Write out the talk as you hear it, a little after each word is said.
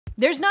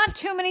There's not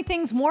too many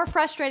things more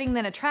frustrating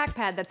than a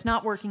trackpad that's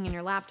not working in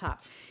your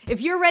laptop. If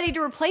you're ready to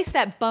replace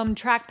that bum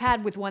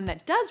trackpad with one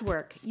that does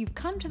work, you've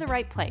come to the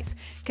right place.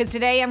 Because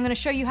today I'm going to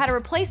show you how to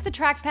replace the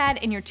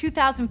trackpad in your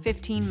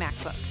 2015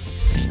 MacBook.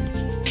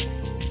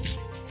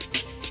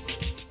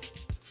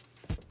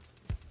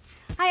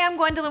 Hi, I'm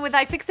Gwendolyn with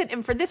iFixit,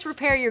 and for this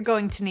repair you're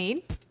going to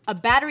need a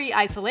battery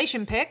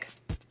isolation pick,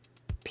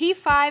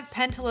 P5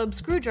 pentalobe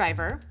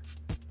screwdriver,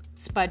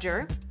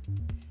 spudger,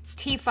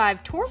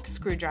 T5 Torx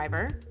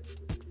screwdriver,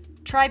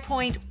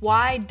 tri-point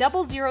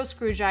Y00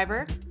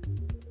 screwdriver,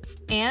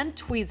 and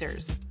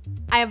tweezers.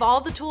 I have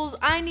all the tools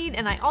I need,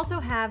 and I also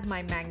have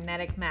my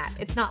magnetic mat.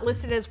 It's not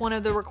listed as one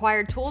of the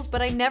required tools,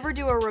 but I never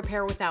do a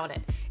repair without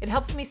it. It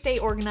helps me stay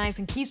organized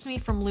and keeps me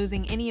from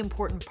losing any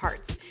important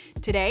parts.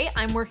 Today,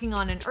 I'm working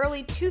on an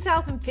early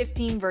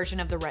 2015 version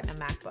of the Retina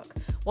Macbook.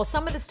 While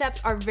some of the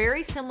steps are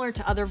very similar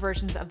to other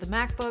versions of the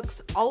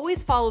MacBooks,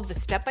 always follow the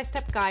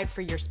step-by-step guide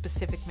for your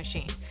specific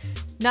machine.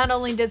 Not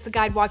only does the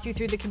guide walk you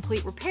through the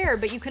complete repair,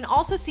 but you can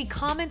also see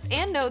comments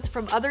and notes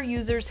from other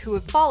users who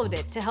have followed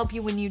it to help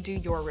you when you do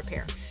your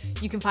repair.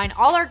 You can find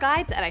all our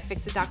guides at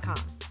iFixit.com.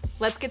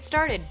 Let's get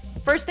started.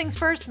 First things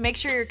first, make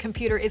sure your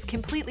computer is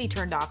completely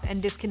turned off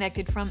and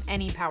disconnected from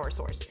any power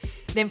source.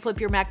 Then flip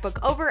your MacBook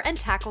over and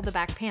tackle the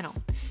back panel.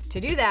 To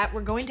do that,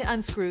 we're going to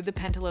unscrew the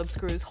pentalobe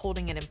screws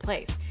holding it in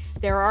place.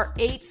 There are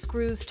 8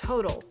 screws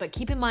total, but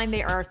keep in mind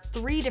they are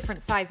 3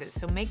 different sizes,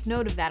 so make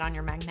note of that on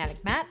your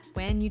magnetic mat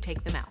when you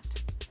take them out.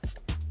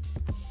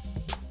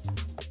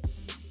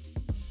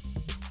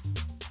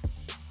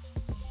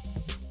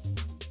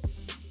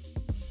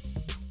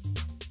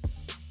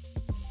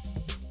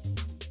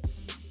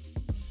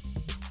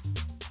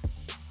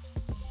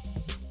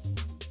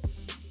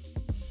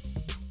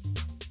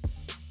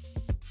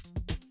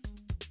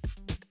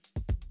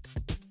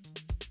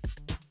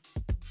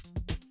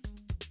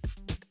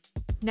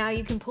 Now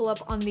you can pull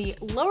up on the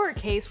lower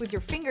case with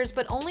your fingers,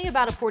 but only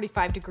about a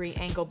 45-degree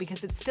angle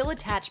because it's still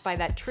attached by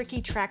that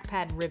tricky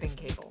trackpad ribbon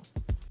cable.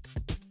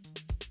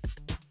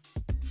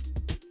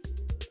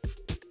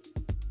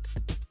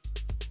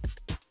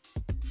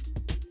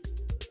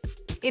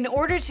 In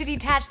order to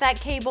detach that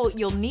cable,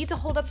 you'll need to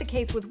hold up the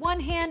case with one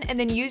hand and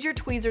then use your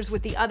tweezers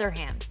with the other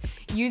hand.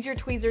 Use your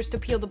tweezers to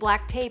peel the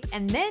black tape,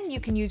 and then you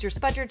can use your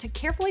spudger to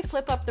carefully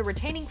flip up the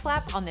retaining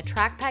flap on the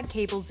trackpad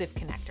cable zip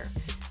connector.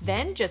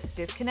 Then just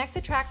disconnect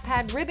the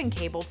trackpad ribbon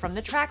cable from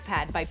the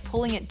trackpad by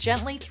pulling it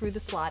gently through the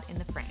slot in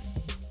the frame.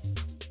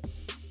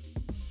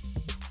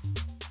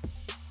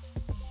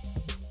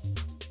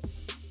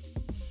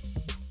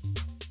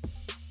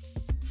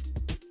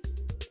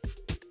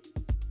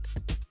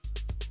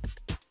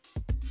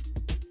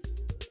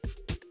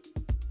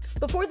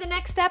 Before the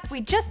next step,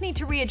 we just need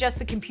to readjust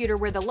the computer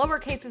where the lower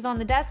case is on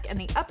the desk and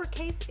the upper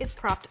case is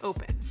propped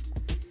open.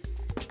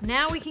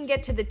 Now we can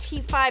get to the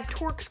T5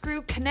 Torx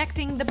screw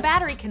connecting the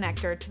battery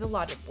connector to the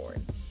logic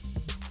board.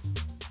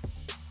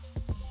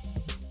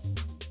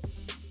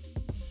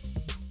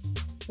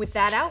 With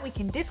that out, we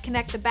can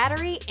disconnect the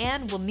battery,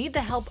 and we'll need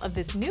the help of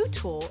this new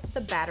tool,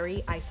 the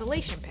battery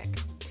isolation pick.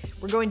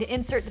 We're going to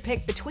insert the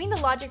pick between the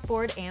logic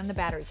board and the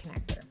battery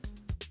connector.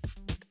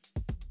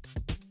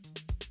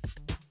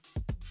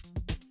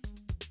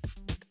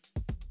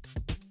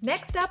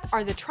 Next up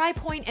are the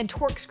tri-point and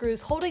Torx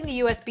screws holding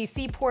the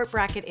USB-C port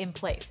bracket in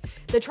place.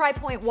 The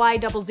tri-point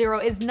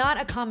Y00 is not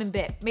a common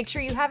bit. Make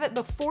sure you have it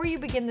before you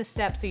begin the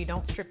step so you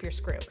don't strip your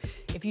screw.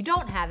 If you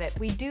don't have it,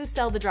 we do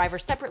sell the driver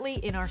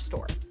separately in our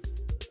store.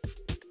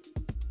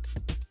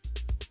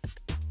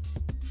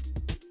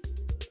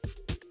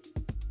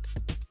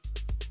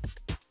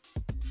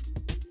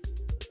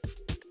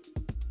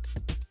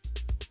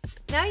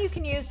 Now you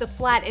can use the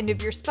flat end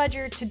of your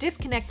spudger to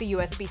disconnect the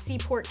USB-C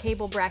port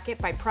cable bracket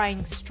by prying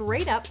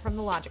straight up from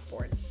the logic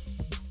board.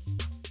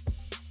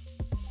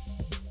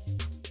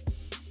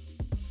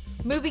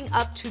 Moving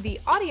up to the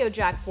audio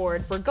jack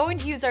board, we're going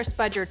to use our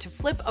spudger to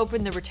flip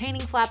open the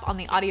retaining flap on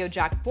the audio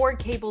jack board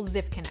cable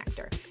zip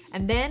connector.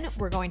 And then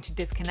we're going to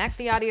disconnect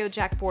the audio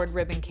jack board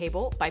ribbon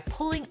cable by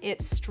pulling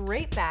it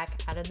straight back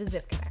out of the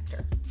zip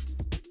connector.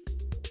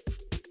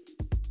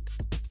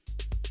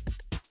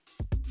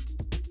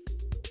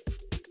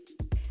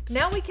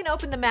 Now we can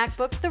open the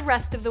MacBook the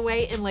rest of the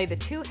way and lay the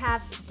 2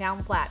 halves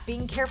down flat,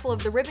 being careful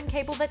of the ribbon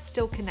cable that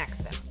still connects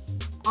them.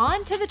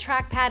 On to the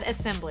trackpad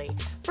assembly.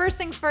 First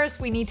things first,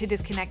 we need to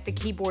disconnect the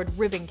keyboard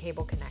ribbon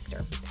cable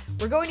connector.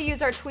 We're going to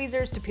use our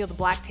tweezers to peel the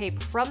black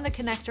tape from the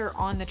connector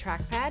on the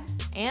trackpad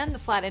and the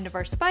flat end of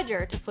our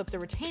spudger to flip the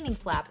retaining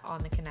flap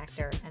on the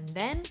connector, and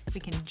then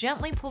we can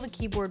gently pull the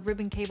keyboard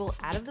ribbon cable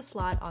out of the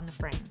slot on the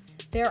frame.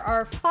 There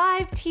are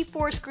 5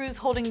 T4 screws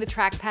holding the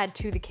trackpad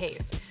to the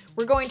case.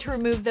 We're going to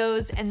remove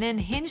those and then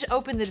hinge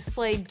open the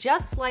display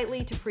just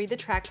slightly to free the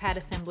trackpad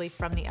assembly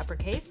from the upper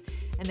case,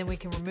 and then we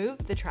can remove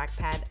the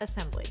trackpad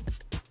assembly.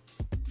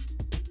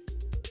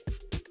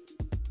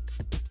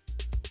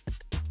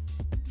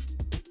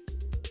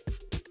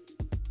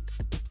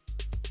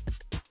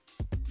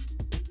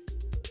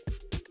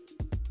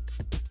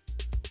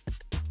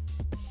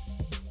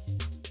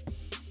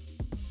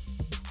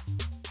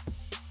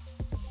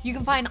 You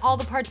can find all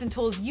the parts and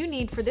tools you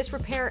need for this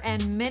repair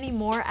and many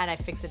more at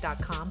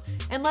iFixit.com,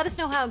 and let us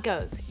know how it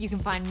goes. You can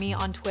find me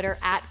on Twitter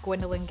at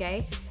Gwendolyn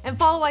Gay, and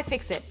follow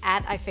iFixit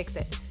at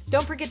iFixit.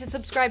 Don't forget to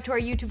subscribe to our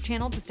YouTube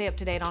channel to stay up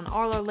to date on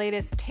all our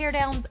latest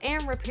teardowns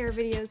and repair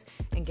videos,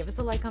 and give us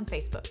a like on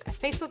Facebook at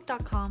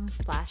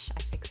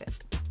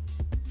facebook.com/iFixit.